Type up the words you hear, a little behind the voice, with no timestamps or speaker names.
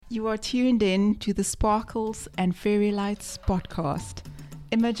You are tuned in to the Sparkles and Fairy Lights podcast.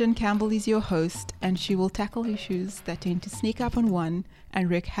 Imogen Campbell is your host, and she will tackle issues that tend to sneak up on one and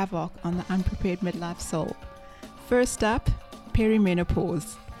wreak havoc on the unprepared midlife soul. First up,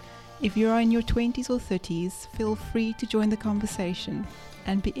 perimenopause. If you are in your 20s or 30s, feel free to join the conversation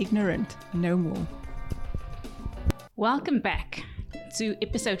and be ignorant no more. Welcome back to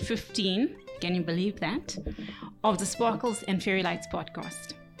episode 15, can you believe that, of the Sparkles and Fairy Lights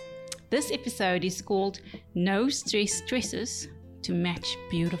podcast. This episode is called No Stress Tresses to Match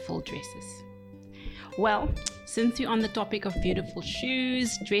Beautiful Dresses. Well, since we're on the topic of beautiful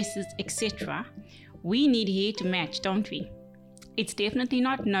shoes, dresses, etc., we need hair to match, don't we? It's definitely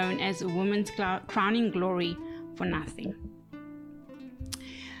not known as a woman's crowning glory for nothing.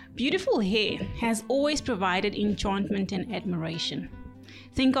 Beautiful hair has always provided enchantment and admiration.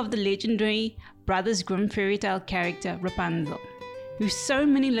 Think of the legendary Brothers Grimm fairy tale character Rapunzel, who so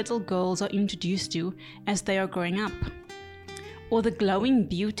many little girls are introduced to as they are growing up. Or the glowing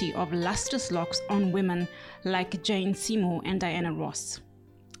beauty of lustrous locks on women like Jane Seymour and Diana Ross.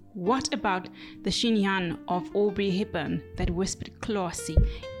 What about the Xinyan of Audrey Hepburn that whispered classy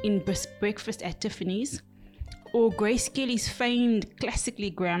in Breakfast at Tiffany's? Or Grace Kelly's famed classically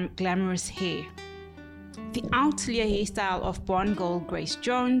glamorous hair. The outlier hairstyle of blonde girl Grace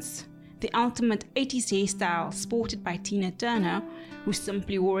Jones, the ultimate 80s hairstyle sported by Tina Turner, who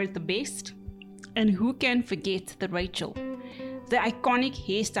simply wore it the best. And who can forget the Rachel, the iconic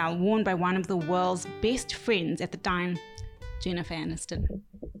hairstyle worn by one of the world's best friends at the time, Jennifer Aniston.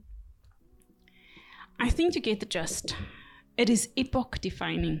 I think you get the gist. It is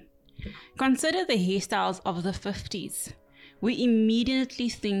epoch-defining. Consider the hairstyles of the 50s. We immediately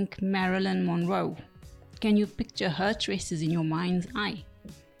think Marilyn Monroe. Can you picture her tresses in your mind's eye?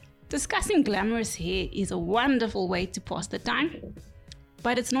 Discussing glamorous hair is a wonderful way to pass the time,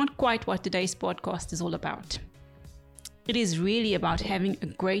 but it's not quite what today's podcast is all about. It is really about having a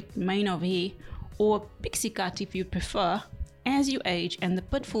great mane of hair, or a pixie cut if you prefer, as you age, and the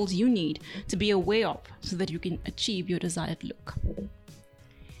pitfalls you need to be aware of so that you can achieve your desired look.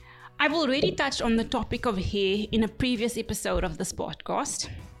 I've already touched on the topic of hair in a previous episode of this podcast.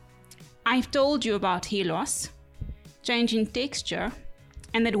 I've told you about hair loss, change in texture,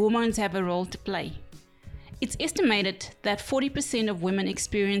 and that hormones have a role to play. It's estimated that 40% of women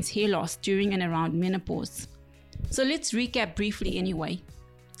experience hair loss during and around menopause. So let's recap briefly anyway.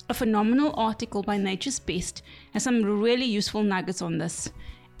 A phenomenal article by Nature's Best has some really useful nuggets on this,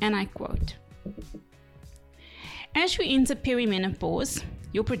 and I quote, "As you enter perimenopause,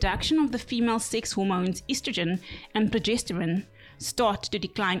 your production of the female sex hormones estrogen and progesterone start to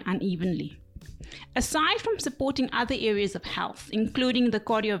decline unevenly. Aside from supporting other areas of health, including the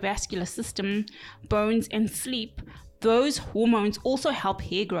cardiovascular system, bones, and sleep, those hormones also help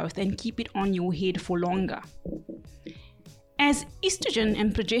hair growth and keep it on your head for longer. As estrogen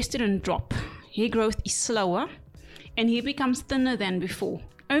and progesterone drop, hair growth is slower and hair becomes thinner than before.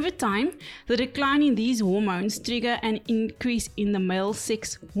 Over time, the decline in these hormones trigger an increase in the male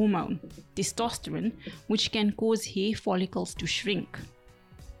sex hormone, testosterone, which can cause hair follicles to shrink.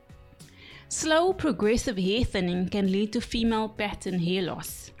 Slow, progressive hair thinning can lead to female pattern hair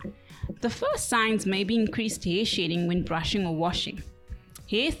loss. The first signs may be increased hair shedding when brushing or washing,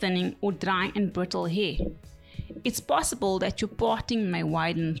 hair thinning, or dry and brittle hair. It's possible that your parting may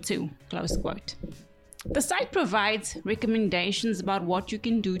widen too," close quote. The site provides recommendations about what you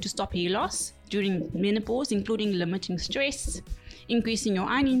can do to stop hair loss during menopause, including limiting stress, increasing your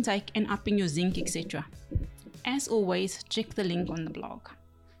iron intake, and upping your zinc, etc. As always, check the link on the blog.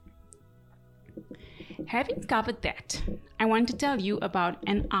 Having covered that, I want to tell you about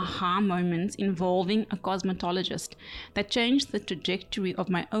an aha moment involving a cosmetologist that changed the trajectory of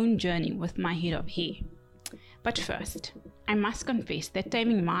my own journey with my head of hair. But first, I must confess that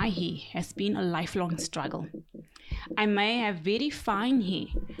taming my hair has been a lifelong struggle. I may have very fine hair,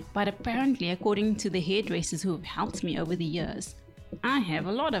 but apparently, according to the hairdressers who have helped me over the years, I have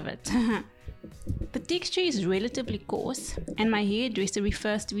a lot of it. The texture is relatively coarse, and my hairdresser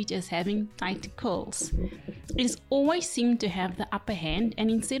refers to it as having tight curls. It has always seemed to have the upper hand,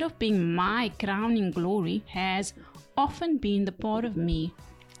 and instead of being my crowning glory, has often been the part of me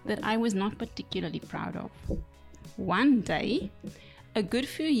that I was not particularly proud of. One day, a good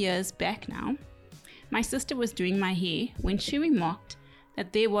few years back now, my sister was doing my hair when she remarked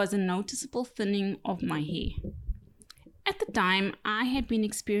that there was a noticeable thinning of my hair. At the time, I had been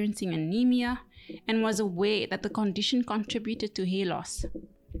experiencing anemia and was aware that the condition contributed to hair loss.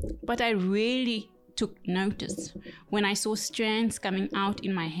 But I really took notice when I saw strands coming out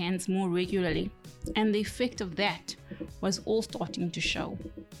in my hands more regularly, and the effect of that was all starting to show.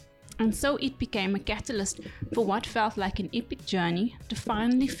 And so it became a catalyst for what felt like an epic journey to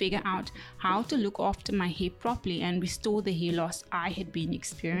finally figure out how to look after my hair properly and restore the hair loss I had been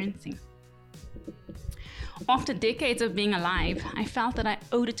experiencing. After decades of being alive, I felt that I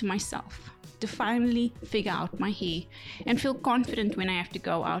owed it to myself to finally figure out my hair and feel confident when I have to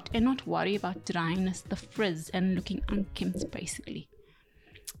go out and not worry about dryness, the frizz, and looking unkempt basically.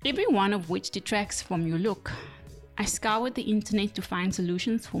 Every one of which detracts from your look. I scoured the internet to find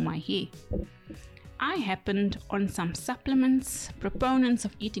solutions for my hair. I happened on some supplements, proponents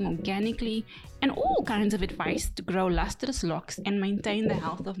of eating organically, and all kinds of advice to grow lustrous locks and maintain the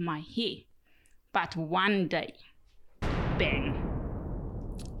health of my hair. But one day, bang,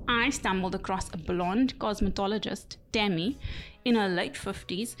 I stumbled across a blonde cosmetologist, Tammy, in her late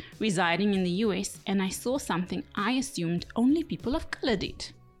 50s, residing in the US, and I saw something I assumed only people of color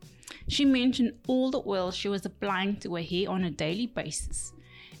did. She mentioned all the oils she was applying to her hair on a daily basis.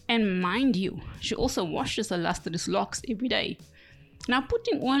 And mind you, she also washes her lustrous locks every day. Now,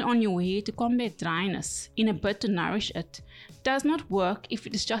 putting oil on your hair to combat dryness, in a bid to nourish it, does not work if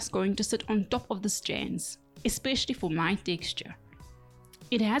it is just going to sit on top of the strands, especially for my texture.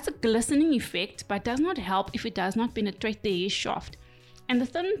 It has a glistening effect, but does not help if it does not penetrate the hair shaft, and the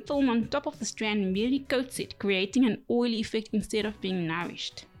thin film on top of the strand merely coats it, creating an oily effect instead of being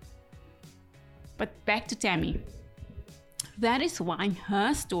nourished. But back to Tammy. That is why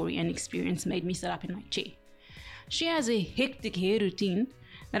her story and experience made me sit up in my chair. She has a hectic hair routine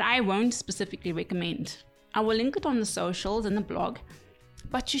that I won't specifically recommend. I will link it on the socials and the blog,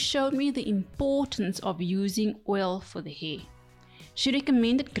 but she showed me the importance of using oil for the hair. She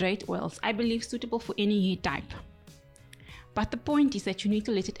recommended great oils, I believe suitable for any hair type. But the point is that you need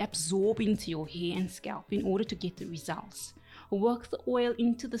to let it absorb into your hair and scalp in order to get the results. Work the oil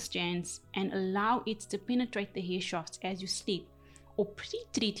into the strands and allow it to penetrate the hair shafts as you sleep, or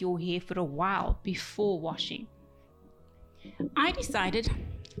pre-treat your hair for a while before washing. I decided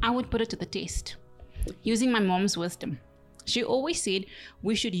I would put it to the test, using my mom's wisdom. She always said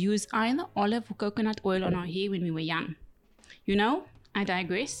we should use either olive or coconut oil on our hair when we were young. You know, I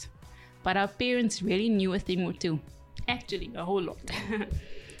digress, but our parents really knew a thing or two. Actually, a whole lot.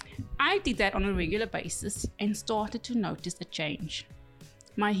 I did that on a regular basis and started to notice a change.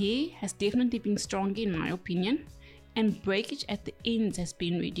 My hair has definitely been stronger in my opinion, and breakage at the ends has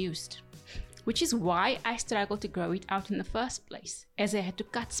been reduced, which is why I struggled to grow it out in the first place, as I had to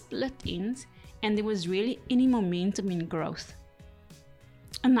cut split ends and there was really any momentum in growth.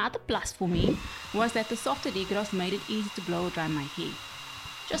 Another plus for me was that the softer degrowth made it easy to blow dry my hair.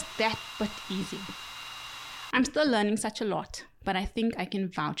 Just that but easy. I'm still learning such a lot, but I think I can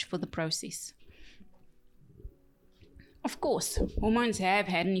vouch for the process. Of course, hormones have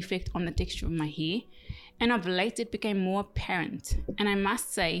had an effect on the texture of my hair, and of late it became more apparent. And I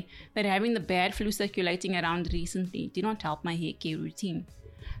must say that having the bad flu circulating around recently did not help my hair care routine.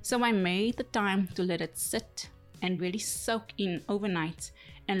 So I made the time to let it sit and really soak in overnight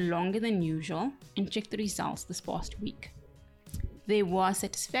and longer than usual, and check the results this past week. There was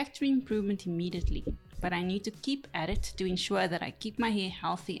satisfactory improvement immediately, but I need to keep at it to ensure that I keep my hair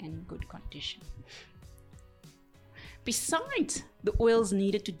healthy and in good condition. Besides the oils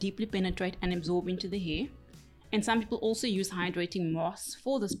needed to deeply penetrate and absorb into the hair, and some people also use hydrating masks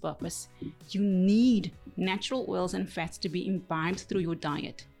for this purpose, you need natural oils and fats to be imbibed through your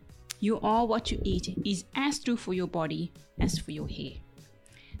diet. You are what you eat is as true for your body as for your hair.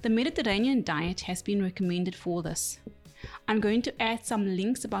 The Mediterranean diet has been recommended for this. I'm going to add some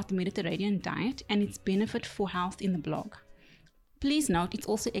links about the Mediterranean diet and its benefit for health in the blog. Please note it's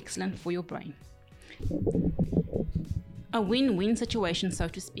also excellent for your brain. A win-win situation, so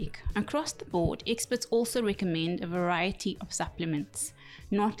to speak. Across the board, experts also recommend a variety of supplements,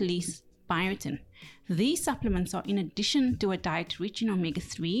 not least biotin. These supplements are in addition to a diet rich in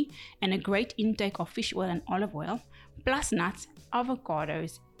omega-3 and a great intake of fish oil and olive oil, plus nuts,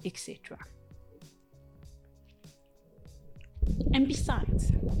 avocados, etc. And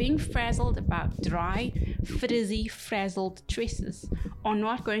besides, being frazzled about dry, frizzy, frazzled tresses are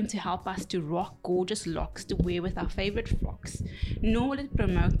not going to help us to rock gorgeous locks to wear with our favorite frocks, nor will it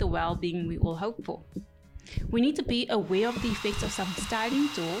promote the well-being we all hope for. We need to be aware of the effects of some styling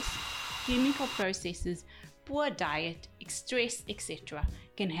tools, chemical processes, poor diet, stress, etc.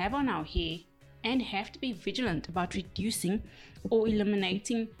 can have on our hair, and have to be vigilant about reducing or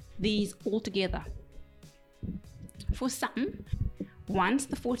eliminating these altogether. For some, once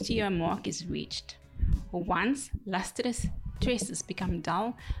the 40-year mark is reached, or once lustrous tresses become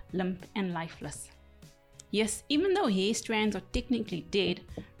dull, limp, and lifeless. Yes, even though hair strands are technically dead,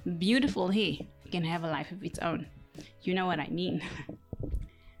 beautiful hair can have a life of its own. You know what I mean.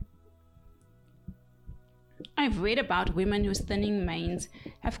 I've read about women whose thinning manes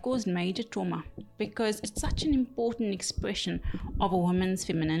have caused major trauma because it's such an important expression of a woman's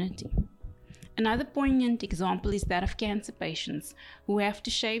femininity. Another poignant example is that of cancer patients who have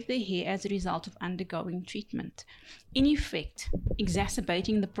to shave their hair as a result of undergoing treatment, in effect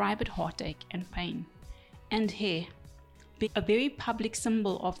exacerbating the private heartache and pain. And hair, a very public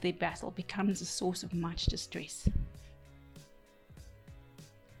symbol of their battle, becomes a source of much distress.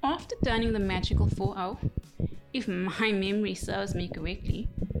 After turning the magical 40, if my memory serves me correctly,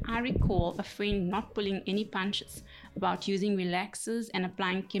 I recall a friend not pulling any punches about using relaxers and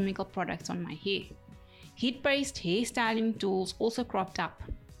applying chemical products on my hair. Heat-based hairstyling tools also cropped up.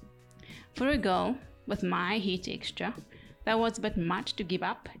 For a girl with my hair texture, that was a bit much to give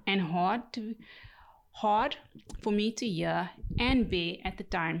up and hard for me to hear and bear at the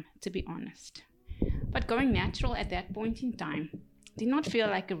time, to be honest. But going natural at that point in time did not feel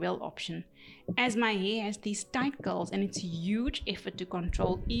like a real option, as my hair has these tight curls and it's a huge effort to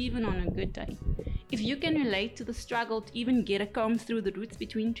control even on a good day. If you can relate to the struggle to even get a comb through the roots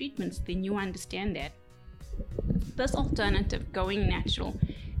between treatments, then you understand that. This alternative, going natural,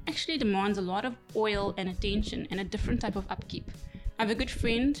 actually demands a lot of oil and attention and a different type of upkeep. I have a good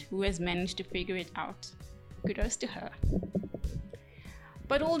friend who has managed to figure it out. Kudos to her.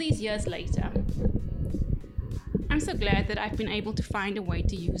 But all these years later, I'm so glad that I've been able to find a way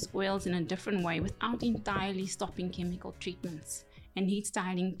to use oils in a different way without entirely stopping chemical treatments and heat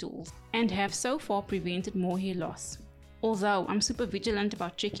styling tools, and have so far prevented more hair loss. Although I'm super vigilant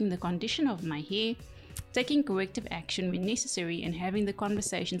about checking the condition of my hair, taking corrective action when necessary, and having the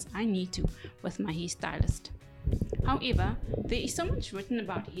conversations I need to with my hairstylist. However, there is so much written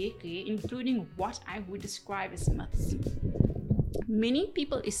about hair care, including what I would describe as myths. Many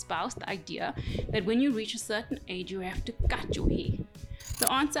people espouse the idea that when you reach a certain age, you have to cut your hair.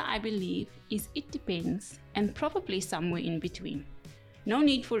 The answer, I believe, is it depends, and probably somewhere in between. No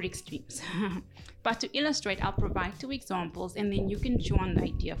need for extremes. But to illustrate, I'll provide 2 examples, and then you can chew on the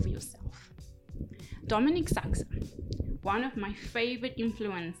idea for yourself. Dominic Saxon, one of my favorite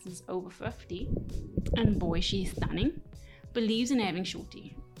influencers over 50, and boy, she is stunning, believes in having short hair.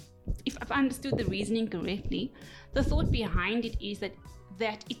 If I've understood the reasoning correctly, the thought behind it is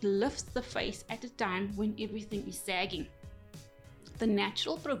that it lifts the face at a time when everything is sagging. The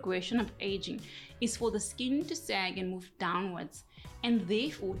natural progression of aging is for the skin to sag and move downwards, and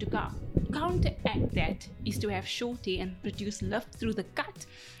therefore to counteract that is to have short hair and produce lift through the cut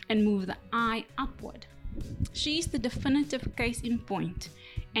and move the eye upward. She's the definitive case in point,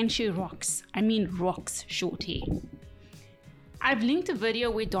 and she rocks short hair. I've linked a video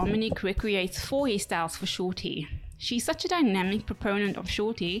where Dominic recreates 4 hairstyles for short hair. She's such a dynamic proponent of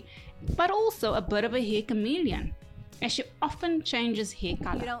short hair, but also a bit of a hair chameleon, as she often changes hair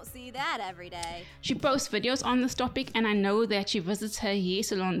color. You don't see that every day. She posts videos on this topic, and I know that she visits her hair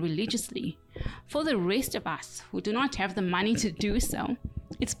salon religiously. For the rest of us who do not have the money to do so,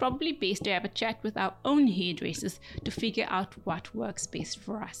 it's probably best to have a chat with our own hairdressers to figure out what works best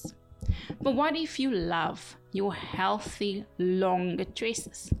for us. But what if you love your healthy, longer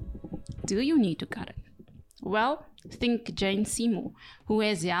tresses? Do you need to cut it? Well, think Jane Seymour, who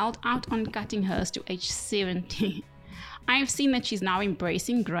has held out on cutting hers to age 70. I have seen that she's now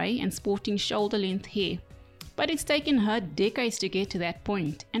embracing grey and sporting shoulder-length hair, but it's taken her decades to get to that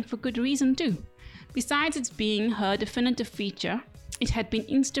point, and for good reason too. Besides it being her definitive feature, it had been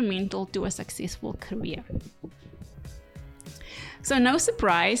instrumental to a successful career. So no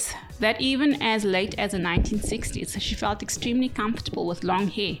surprise that even as late as the 1960s, she felt extremely comfortable with long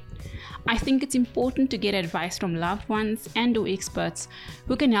hair. I think it's important to get advice from loved ones and/or experts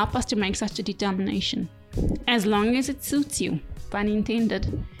who can help us to make such a determination. As long as it suits you, pun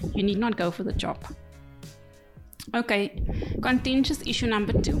intended, you need not go for the job. Okay, contentious issue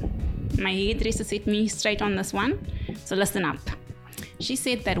number 2. My hairdresser set me straight on this one, so listen up. She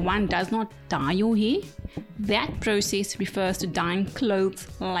said that one does not dye your hair. That process refers to dyeing clothes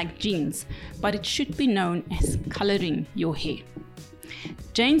like jeans, but it should be known as coloring your hair.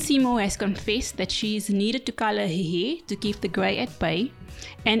 Jane Seymour has confessed that she is needed to color her hair to keep the grey at bay,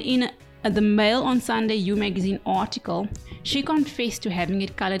 and in the Mail on Sunday You magazine article, she confessed to having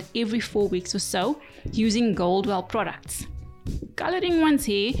it colored every 4 weeks or so using Goldwell products. Coloring one's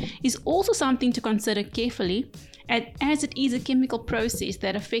hair is also something to consider carefully, as it is a chemical process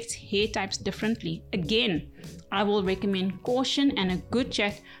that affects hair types differently. Again, I will recommend caution and a good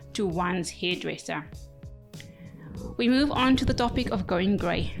chat to one's hairdresser. We move on to the topic of going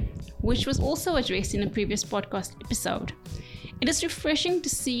grey, which was also addressed in a previous podcast episode. It is refreshing to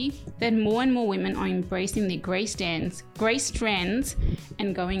see that more and more women are embracing their grey strands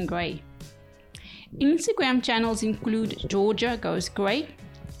and going grey. Instagram channels include Georgia Goes Grey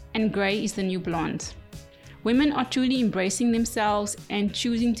and Grey is the New Blonde. Women are truly embracing themselves and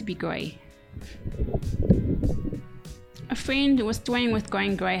choosing to be grey. A friend who was toying with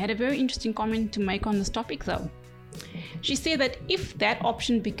going grey had a very interesting comment to make on this topic though. She said that if that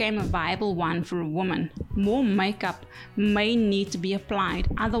option became a viable one for a woman, more makeup may need to be applied,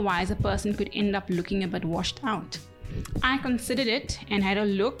 otherwise a person could end up looking a bit washed out. I considered it and had a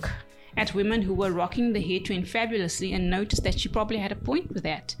look at women who were rocking the hair trend fabulously and noticed that she probably had a point with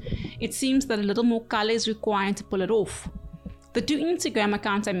that. It seems that a little more color is required to pull it off. The 2 Instagram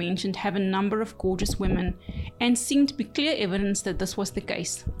accounts I mentioned have a number of gorgeous women and seem to be clear evidence that this was the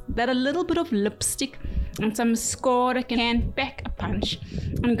case. That a little bit of lipstick and some mascara can pack a punch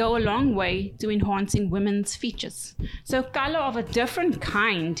and go a long way to enhancing women's features. So color of a different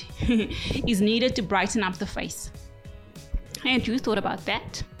kind is needed to brighten up the face. Had you thought about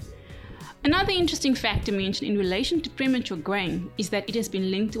that? Another interesting fact to mention in relation to premature graying is that it has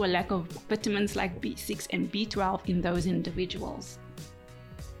been linked to a lack of vitamins like B6 and B12 in those individuals.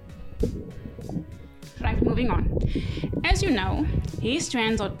 Right, moving on. As you know, hair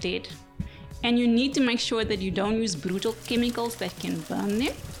strands are dead, and you need to make sure that you don't use brutal chemicals that can burn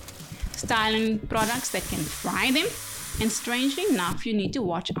them, styling products that can fry them, and strangely enough, you need to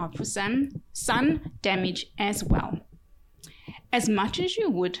watch out for some sun damage as well. As much as you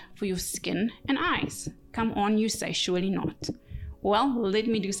would for your skin and eyes. Come on, you say, surely not. Well, let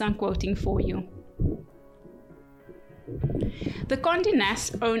me do some quoting for you. The Condé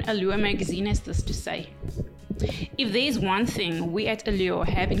Nast's own Allure magazine has this to say. If there's one thing we at Allure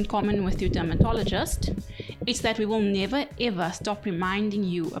have in common with your dermatologist, it's that we will never ever stop reminding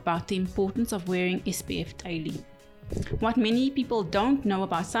you about the importance of wearing SPF daily. What many people don't know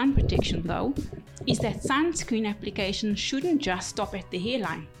about sun protection though, is that sunscreen application shouldn't just stop at the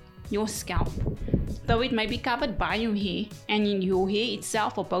hairline, your scalp, though it may be covered by your hair, and in your hair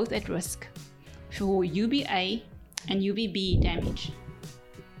itself are both at risk for UVA and UVB damage.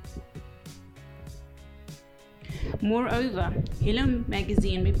 Moreover, Hello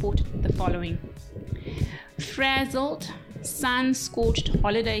magazine reported the following. Frazzled, sun-scorched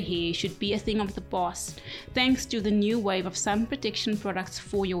holiday hair should be a thing of the past, thanks to the new wave of sun protection products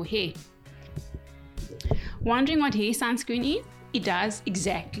for your hair. Wondering what hair sunscreen is? It does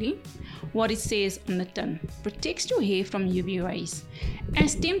exactly what it says on the tin. Protects your hair from UV rays.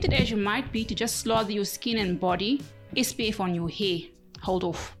 As tempted as you might be to just slather your skin and body, SPF on your hair, hold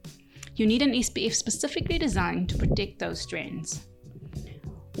off. You need an SPF specifically designed to protect those strands.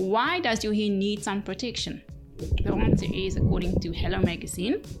 Why does your hair need sun protection? The answer is, according to Hello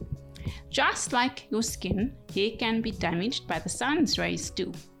magazine, just like your skin, hair can be damaged by the sun's rays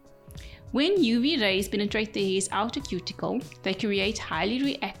too. When UV rays penetrate the hair's outer cuticle, they create highly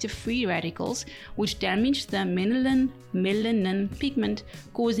reactive free radicals which damage the melanin pigment,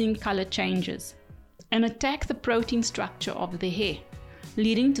 causing color changes, and attack the protein structure of the hair,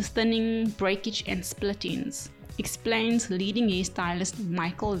 leading to thinning, breakage, and split ends, explains leading hairstylist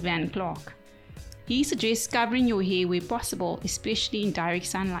Michael Van Clark. He suggests covering your hair where possible, especially in direct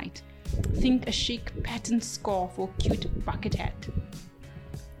sunlight. Think a chic patterned scarf or cute bucket hat.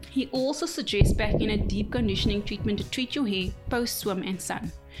 He also suggests packing a deep conditioning treatment to treat your hair post-swim and sun.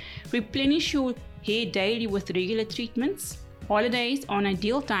 Replenish your hair daily with regular treatments. Holidays are an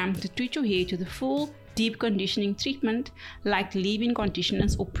ideal time to treat your hair to the full deep conditioning treatment like leave-in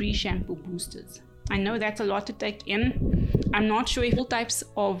conditioners or pre-shampoo boosters. I know that's a lot to take in. I'm not sure if all types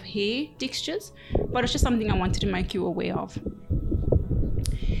of hair textures, but it's just something I wanted to make you aware of.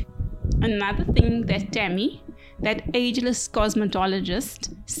 Another thing that Tammy, that ageless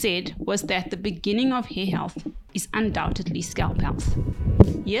cosmetologist, said was that the beginning of hair health is undoubtedly scalp health.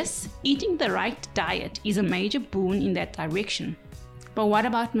 Yes, eating the right diet is a major boon in that direction. But what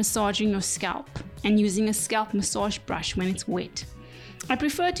about massaging your scalp and using a scalp massage brush when it's wet? I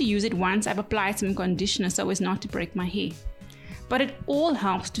prefer to use it once I've applied some conditioner so as not to break my hair. But it all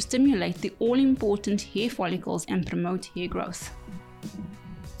helps to stimulate the all-important hair follicles and promote hair growth.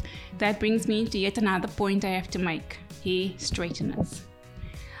 That brings me to yet another point I have to make: hair straighteners.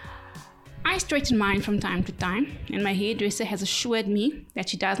 I straighten mine from time to time, and my hairdresser has assured me that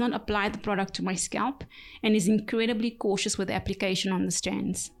she does not apply the product to my scalp and is incredibly cautious with the application on the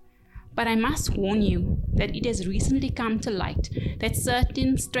strands. But I must warn you that it has recently come to light that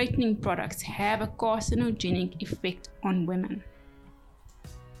certain straightening products have a carcinogenic effect on women.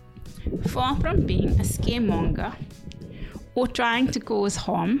 Far from being a scaremonger or trying to cause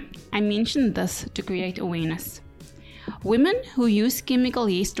harm, I mention this to create awareness. Women who use chemical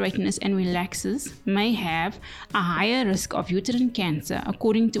hair straighteners and relaxers may have a higher risk of uterine cancer,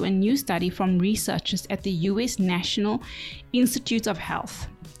 according to a new study from researchers at the US National Institutes of Health.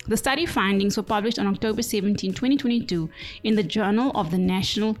 The study findings were published on October 17, 2022 in the Journal of the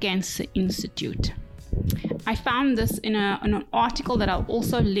National Cancer Institute. I found this in an article that I'll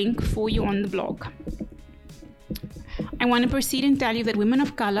also link for you on the blog. I want to proceed and tell you that women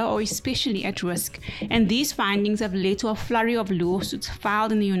of color are especially at risk, and these findings have led to a flurry of lawsuits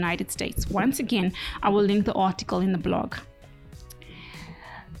filed in the United States. Once again, I will link the article in the blog.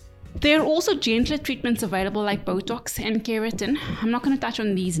 There are also gentler treatments available like Botox and keratin. I'm not going to touch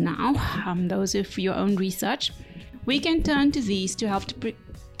on these now. Those are for your own research. We can turn to these to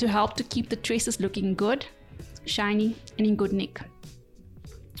help to keep the tresses looking good, shiny, and in good nick.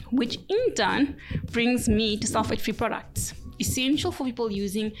 Which in turn brings me to sulfate-free products, essential for people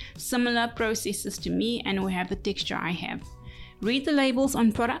using similar processes to me and who have the texture I have. Read the labels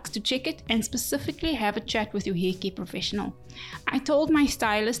on products to check it and specifically have a chat with your hair care professional. I told my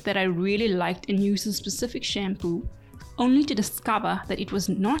stylist that I really liked and used a specific shampoo, only to discover that it was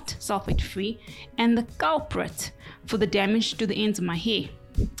not sulfate-free and the culprit for the damage to the ends of my hair.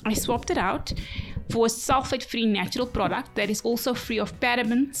 I swapped it out for a sulfate-free natural product that is also free of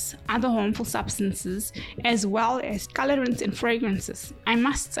parabens, other harmful substances, as well as colorants and fragrances. I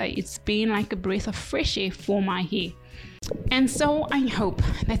must say it's been like a breath of fresh air for my hair. And so I hope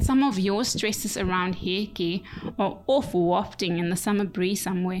that some of your stresses around hair care are off wafting in the summer breeze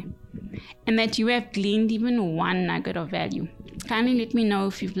somewhere, and that you have gleaned even one nugget of value. Kindly let me know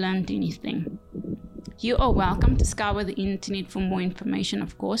if you've learned anything. You are welcome to scour the internet for more information,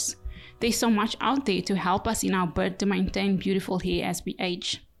 of course. There's so much out there to help us in our bid to maintain beautiful hair as we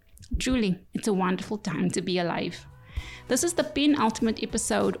age. Truly, it's a wonderful time to be alive. This is the penultimate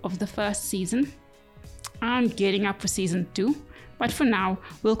episode of the first season. I'm getting up for season 2, but for now,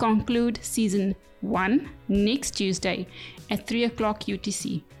 we'll conclude season 1 next Tuesday at 3 o'clock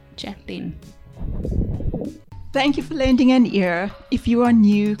UTC. Chat then. Thank you for lending an ear. If you are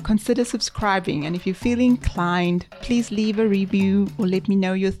new, consider subscribing, and if you feel inclined, please leave a review or let me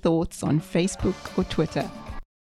know your thoughts on Facebook or Twitter.